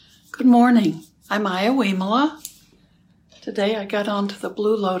Good morning. I'm Aya Wimala. Today I got onto the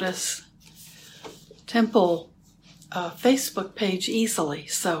Blue Lotus Temple Facebook page easily,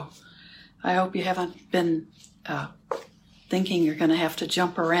 so I hope you haven't been thinking you're going to have to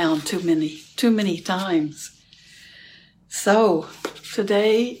jump around too many times. So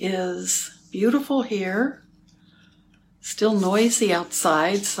today is beautiful here, still noisy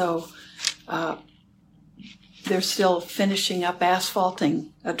outside, so they're still finishing up asphalting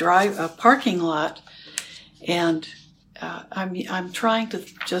a parking lot, and I'm trying to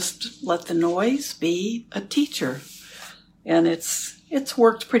just let the noise be a teacher, and it's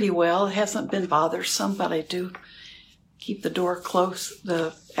worked pretty well. It hasn't been bothersome, but I do keep the door closed,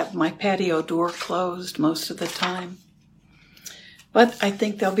 my patio door closed most of the time. But I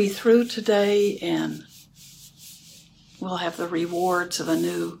think they'll be through today, and we'll have the rewards of a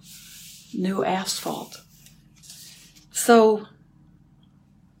new asphalt. So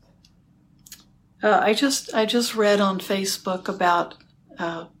I just read on Facebook about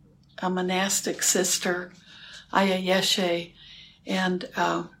a monastic sister, Aya Yeshe, and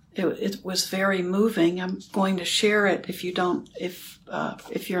it was very moving. I'm going to share it if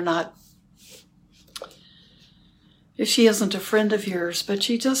she isn't a friend of yours, but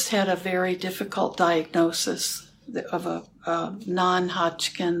she just had a very difficult diagnosis of a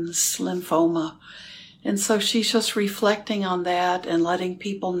non-Hodgkin's lymphoma. And so she's just reflecting on that and letting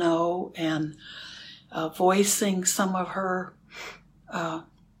people know and voicing some of her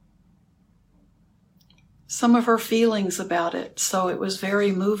feelings about it. So it was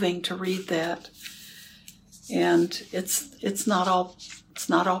very moving to read that. And it's not all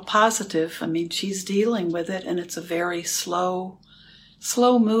positive. I mean, she's dealing with it, and it's a very slow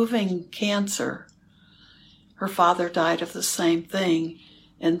moving cancer. Her father died of the same thing.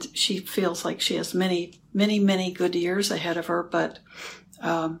 And she feels like she has many good years ahead of her, but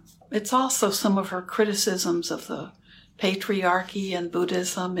it's also some of her criticisms of the patriarchy and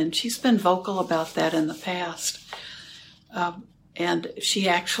Buddhism, and she's been vocal about that in the past. And she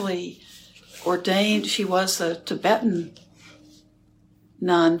actually ordained, she was a Tibetan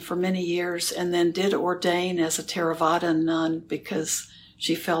nun for many years, and then did ordain as a Theravada nun because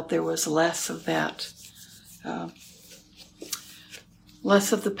she felt there was less of that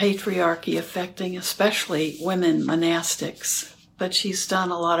less of the patriarchy affecting especially women monastics. But she's done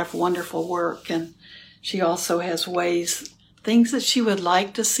a lot of wonderful work, and she also has things that she would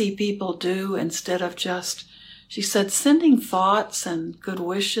like to see people do instead of just, she said, sending thoughts and good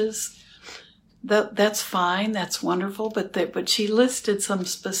wishes. That's fine, that's wonderful, but she listed some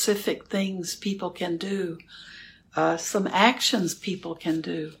specific things people can do, some actions people can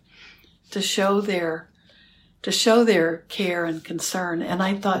do to show their care and concern. And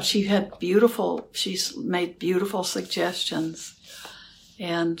I thought she's made beautiful suggestions.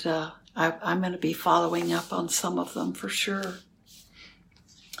 And I'm going to be following up on some of them for sure.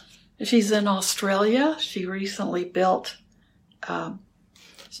 She's in Australia. She recently was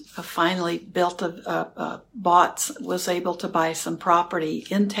able to buy some property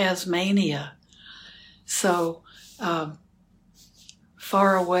in Tasmania. So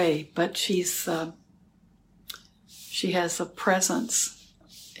far away, but she has a presence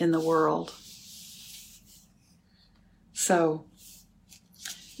in the world. So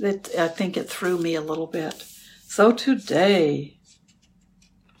I think it threw me a little bit. So today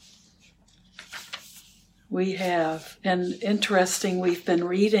we have, and interesting, we've been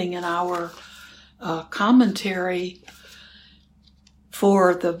reading in our commentary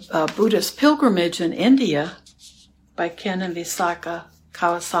for the Buddhist pilgrimage in India by Ken and Visakha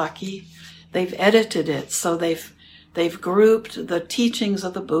Kawasaki. They've edited it, so they've grouped the teachings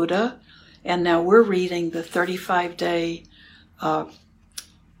of the Buddha, and now we're reading the 35-day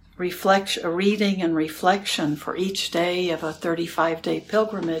reading and reflection for each day of a 35-day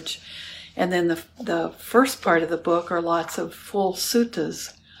pilgrimage. And then the first part of the book are lots of full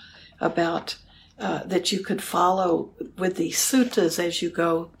suttas about that you could follow with these suttas as you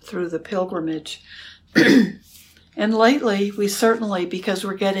go through the pilgrimage. And lately, we certainly, because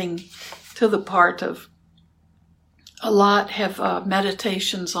we're getting to the part of a lot have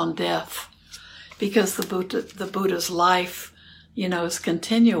meditations on death, because the Buddha's life, is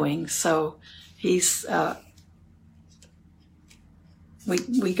continuing. So he's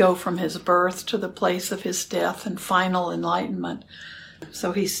we go from his birth to the place of his death and final enlightenment.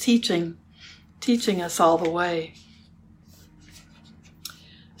 So he's teaching us all the way.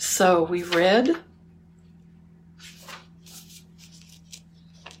 So we read.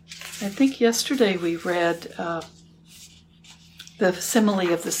 I think yesterday we read the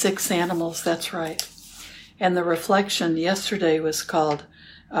simile of the 6 animals, that's right. And the reflection yesterday was called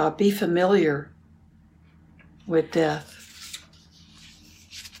be familiar with death.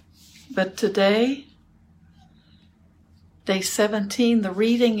 But today, day 17, the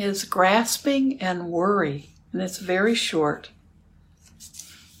reading is Grasping and Worry, and it's very short.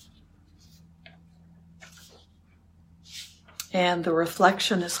 And the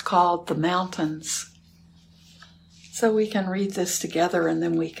reflection is called The Mountains. So we can read this together and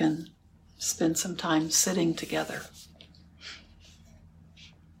then we can spend some time sitting together.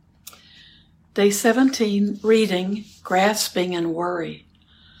 Day 17, reading, Grasping and Worry.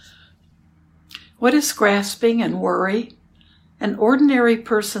 What is grasping and worry? An ordinary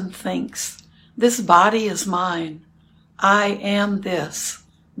person thinks, this body is mine. I am this.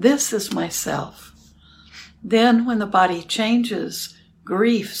 This is myself. Then when the body changes,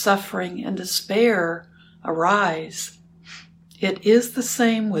 grief, suffering, and despair arise. It is the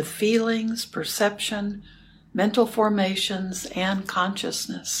same with feelings, perception, mental formations, and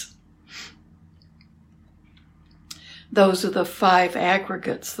consciousness. Those are the 5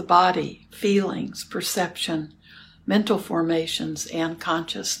 aggregates: the body, feelings, perception, mental formations, and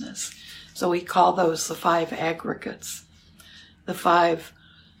consciousness. So we call those the 5 aggregates, the 5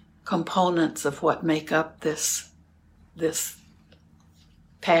 components of what make up this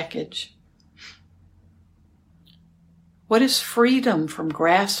package. What is freedom from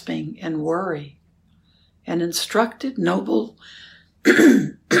grasping and worry? An instructed, noble,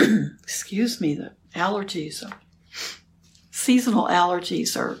 excuse me, the allergies are seasonal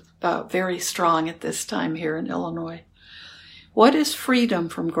allergies are very strong at this time here in Illinois. What is freedom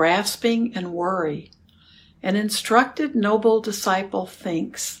from grasping and worry? An instructed, noble disciple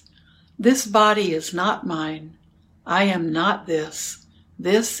thinks, this body is not mine. I am not this.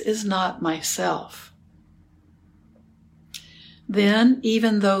 This is not myself. Then,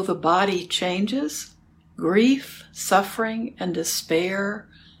 even though the body changes, grief, suffering, and despair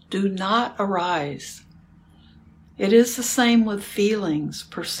do not arise. It is the same with feelings,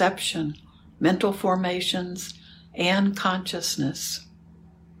 perception, mental formations, and consciousness.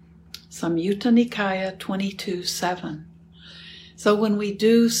 Samyutta Nikaya 22:7. So when we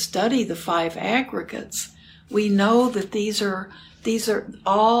do study the 5 aggregates, we know that these are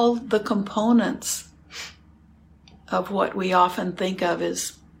all the components of what we often think of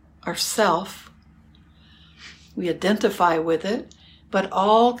as our self. We identify with it, but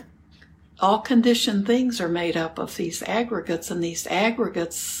all conditioned things are made up of these aggregates, and these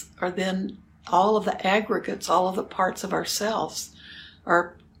aggregates are then all of the aggregates, all of the parts of ourselves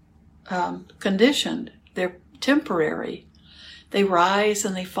are conditioned. They're temporary. They rise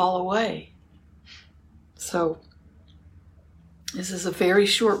and they fall away. So this is a very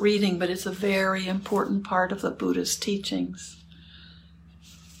short reading, but it's a very important part of the Buddha's teachings.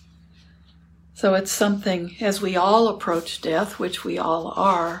 So it's something, as we all approach death, which we all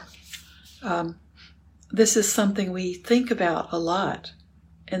are, this is something we think about a lot,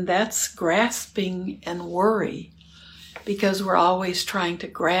 and that's grasping and worry, because we're always trying to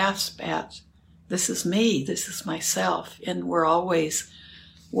grasp at, this is me, this is myself, and we're always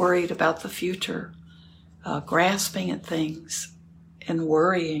worried about the future, grasping at things and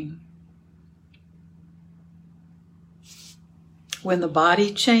worrying. When the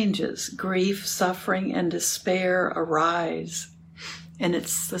body changes, grief, suffering, and despair arise. And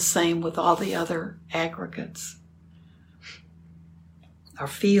it's the same with all the other aggregates. Our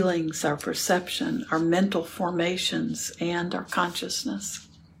feelings, our perception, our mental formations, and our consciousness.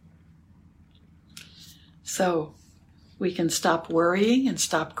 So we can stop worrying and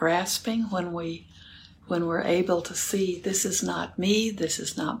stop grasping when we're able to see, this is not me, this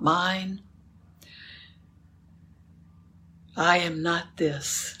is not mine. I am not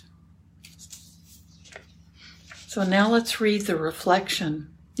this. So now let's read the reflection.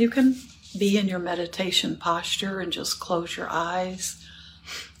 You can be in your meditation posture and just close your eyes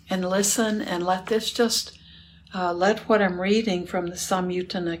and listen and let this just, let what I'm reading from the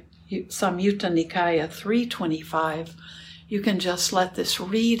Samyutta Nikaya 325, you can just let this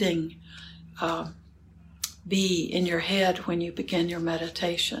reading be in your head when you begin your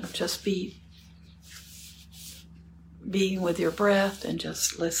meditation. Just being with your breath and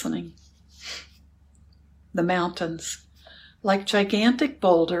just listening. The mountains. Like gigantic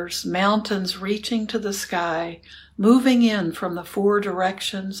boulders, mountains reaching to the sky, moving in from the 4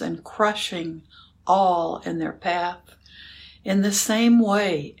 directions and crushing all in their path. In the same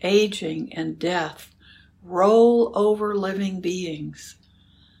way, aging and death roll over living beings.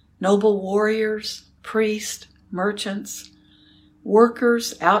 Noble warriors, priests, merchants,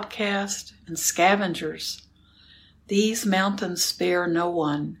 workers, outcasts, and scavengers. These mountains spare no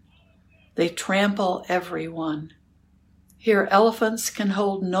one. They trample everyone. Here elephants can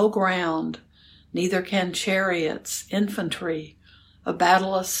hold no ground, neither can chariots, infantry, a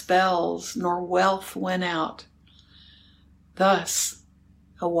battle of spells, nor wealth win out. Thus,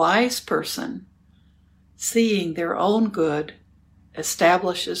 a wise person, seeing their own good,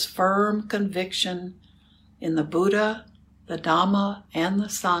 establishes firm conviction in the Buddha, the Dhamma, and the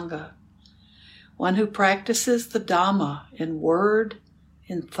Sangha. One who practices the Dhamma in word,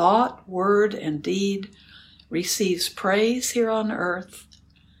 in thought, word, and deed, receives praise here on earth,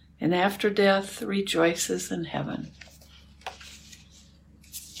 and after death rejoices in heaven.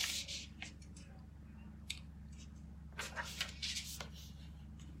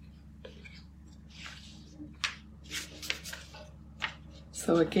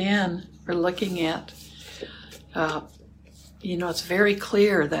 So again, we're looking at, it's very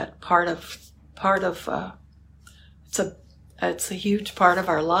clear that it's a huge part of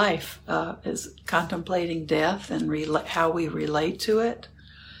our life is contemplating death and how we relate to it.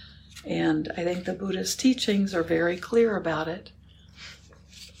 And I think the Buddha's teachings are very clear about it.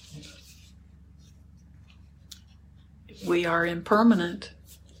 We are impermanent,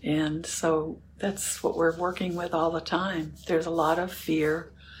 and so that's what we're working with all the time. There's a lot of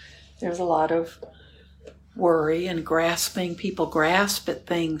fear. There's a lot of worry and grasping. People grasp at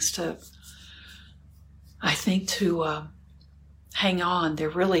things to hang on. They're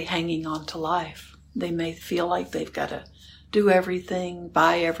really hanging on to life. They may feel like they've got to do everything,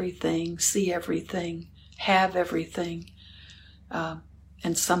 buy everything, see everything, have everything.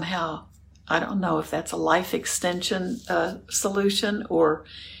 And somehow, I don't know if that's a life extension solution or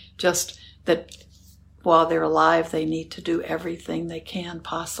just that while they're alive, they need to do everything they can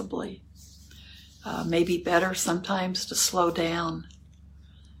possibly. Maybe better sometimes to slow down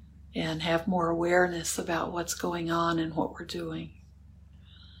and have more awareness about what's going on and what we're doing.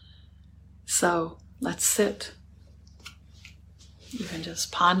 So let's sit. You can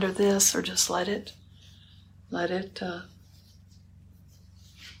just ponder this or just let it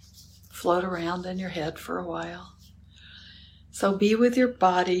float around in your head for a while. So be with your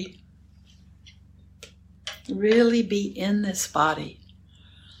body. Really be in this body.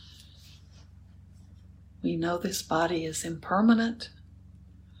 We know this body is impermanent,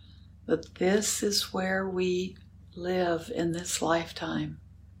 but this is where we live in this lifetime.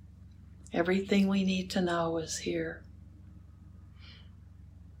 Everything we need to know is here.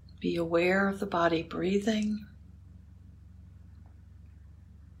 Be aware of the body breathing.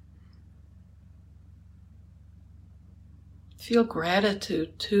 Feel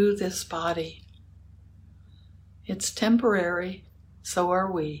gratitude to this body. It's temporary, so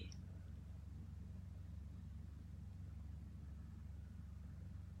are we.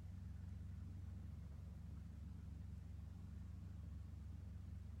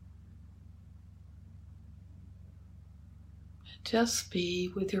 Just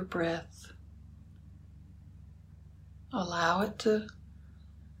be with your breath. Allow it to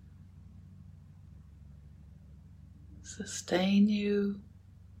sustain you.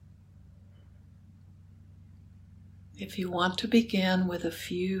 If you want to begin with a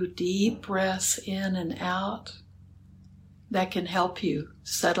few deep breaths in and out, that can help you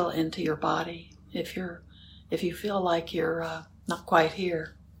settle into your body if you feel like you're not quite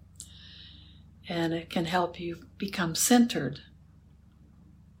here. And it can help you become centered.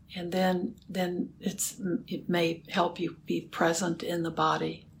 And then it may help you be present in the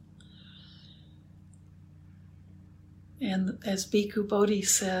body. And as Bhikkhu Bodhi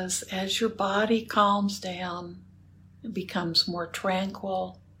says, as your body calms down, it becomes more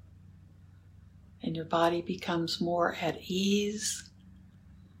tranquil, and your body becomes more at ease,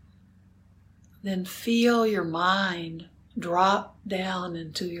 then feel your mind drop down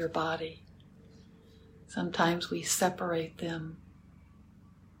into your body. Sometimes we separate them.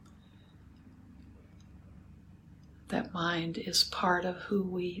 That mind is part of who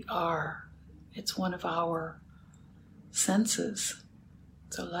we are. It's one of our senses.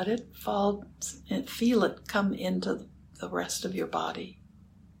 So let it fall and feel it come into the rest of your body.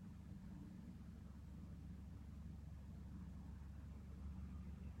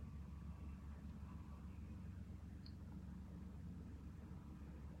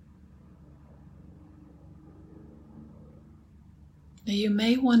 Now you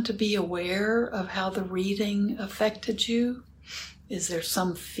may want to be aware of how the reading affected you. Is there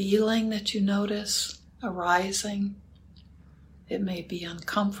some feeling that you notice arising? It may be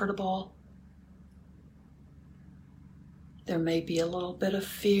uncomfortable. There may be a little bit of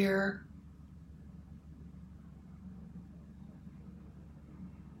fear.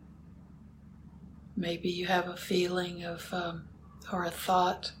 Maybe you have a feeling of, or a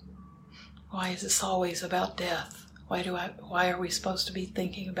thought, why is this always about death? Why are we supposed to be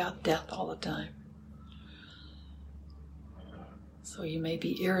thinking about death all the time? So you may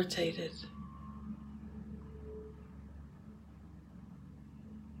be irritated.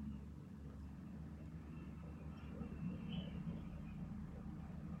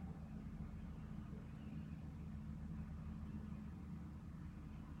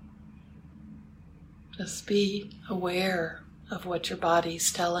 Just be aware of what your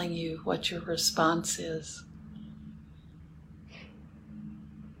body's telling you, what your response is.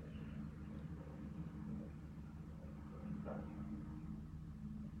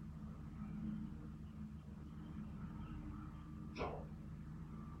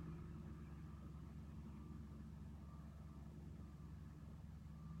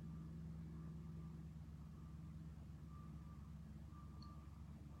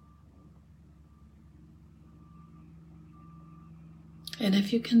 And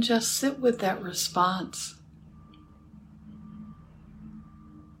if you can just sit with that response,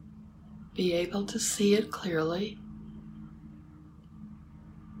 be able to see it clearly,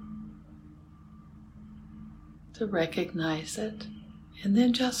 to recognize it, and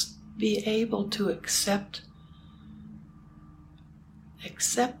then just be able to accept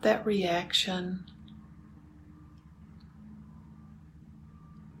that reaction,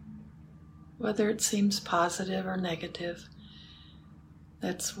 whether it seems positive or negative.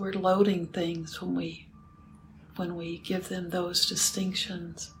 We're loading things when we give them those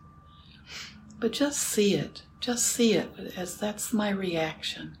distinctions. But just see it as that's my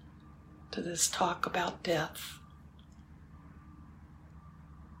reaction to this talk about death.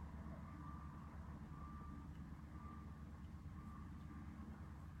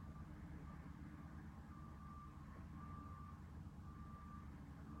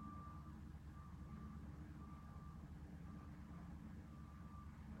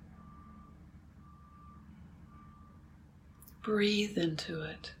 Breathe into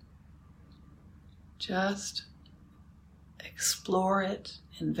it. Just explore it,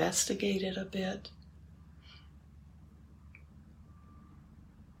 investigate it a bit.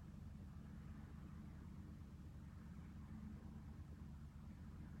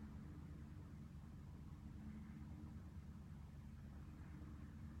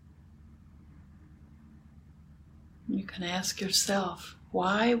 You can ask yourself,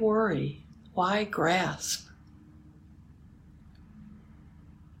 why worry? Why grasp?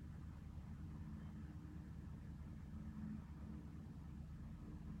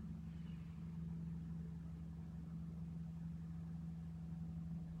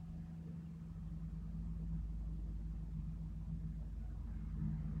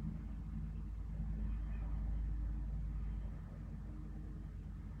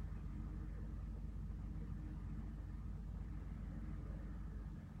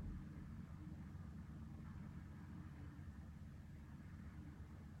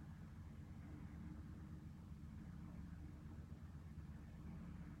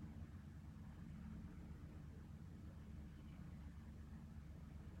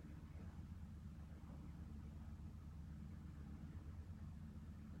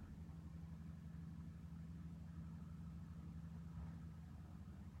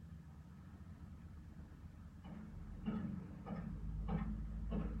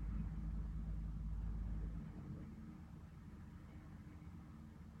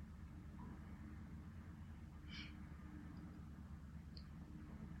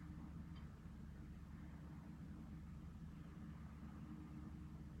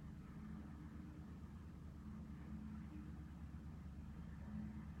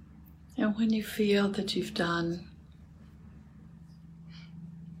 And when you feel that you've done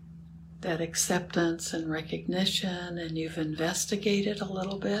that acceptance and recognition and you've investigated a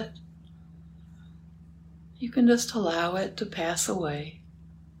little bit, you can just allow it to pass away.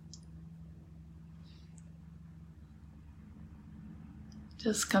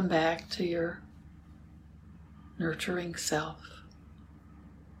 Just come back to your nurturing self.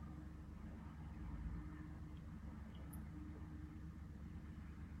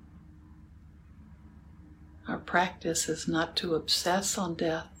 Our practice is not to obsess on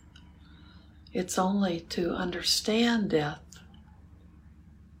death. It's only to understand death,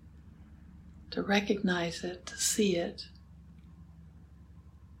 to recognize it, to see it.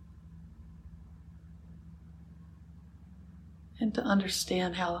 And to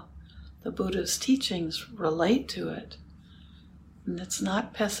understand how the Buddha's teachings relate to it. And it's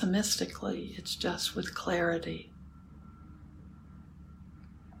not pessimistically, it's just with clarity.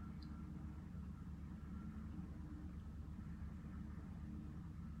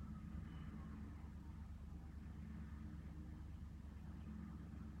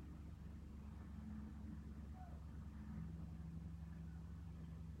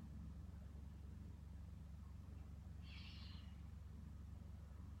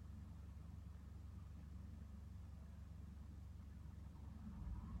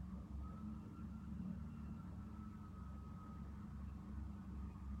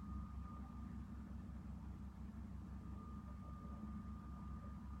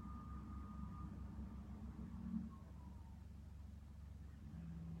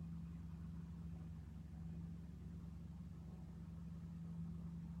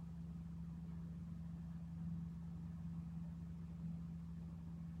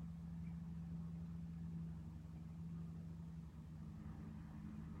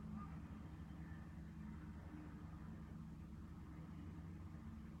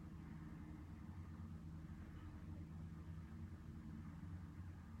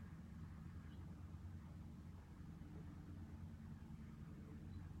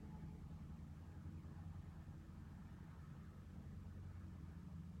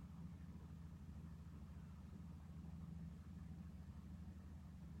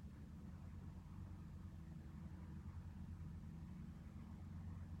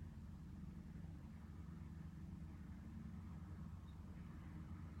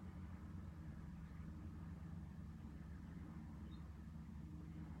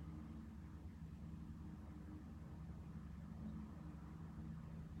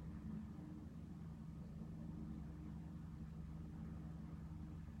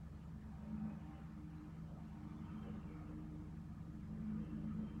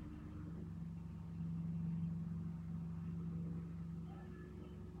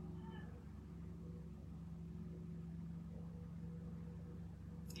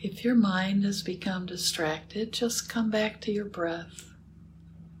 If your mind has become distracted, just come back to your breath.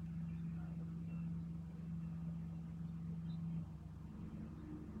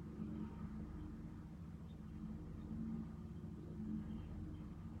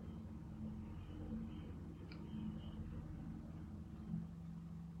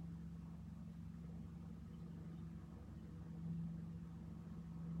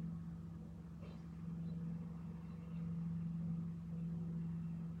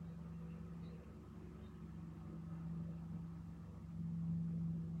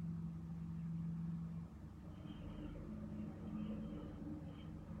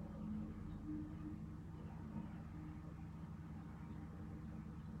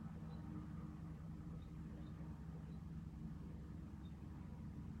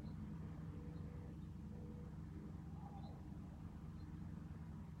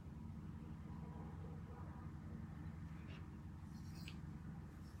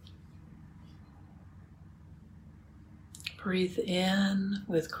 Breathe in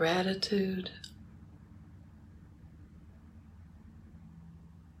with gratitude.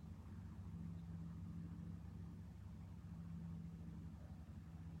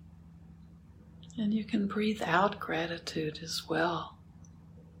 And you can breathe out gratitude as well.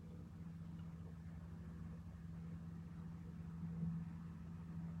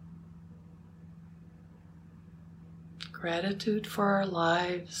 Gratitude for our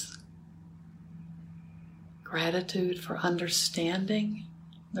lives. Gratitude for understanding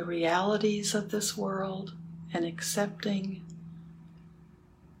the realities of this world and accepting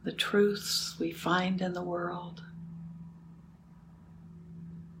the truths we find in the world.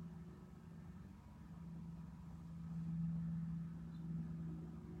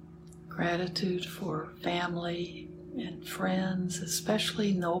 Gratitude for family and friends,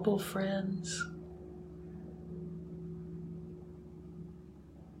 especially noble friends.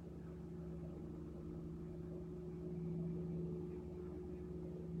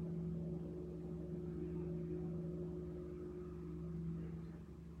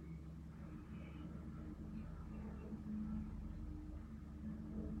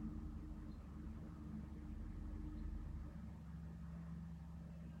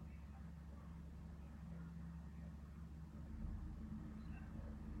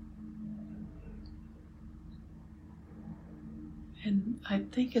 And I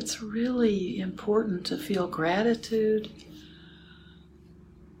think it's really important to feel gratitude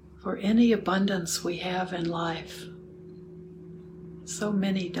for any abundance we have in life. So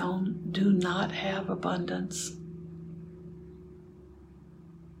many do not have abundance.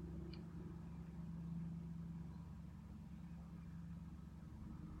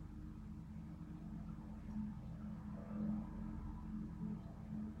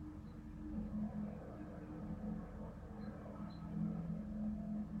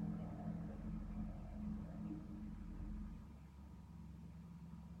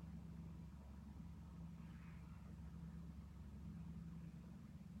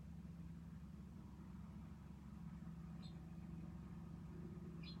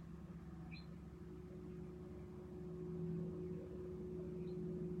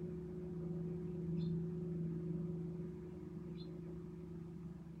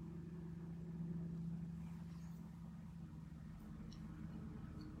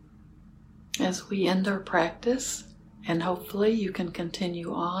 As we end our practice, and hopefully you can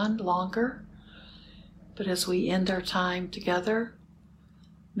continue on longer, but as we end our time together,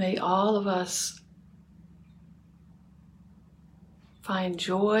 may all of us find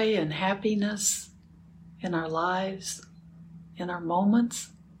joy and happiness in our lives, in our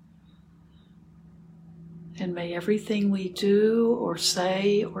moments, and may everything we do or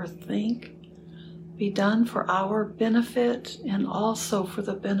say or think be done for our benefit and also for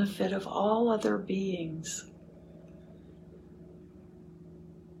the benefit of all other beings.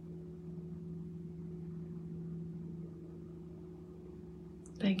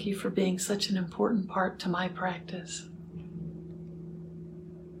 Thank you for being such an important part to my practice.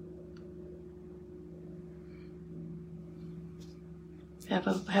 Have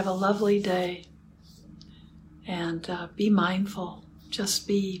a lovely day, and be mindful.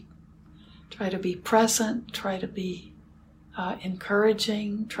 Try to be present, try to be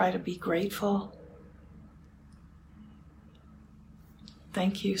encouraging, try to be grateful.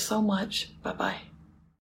 Thank you so much. Bye-bye.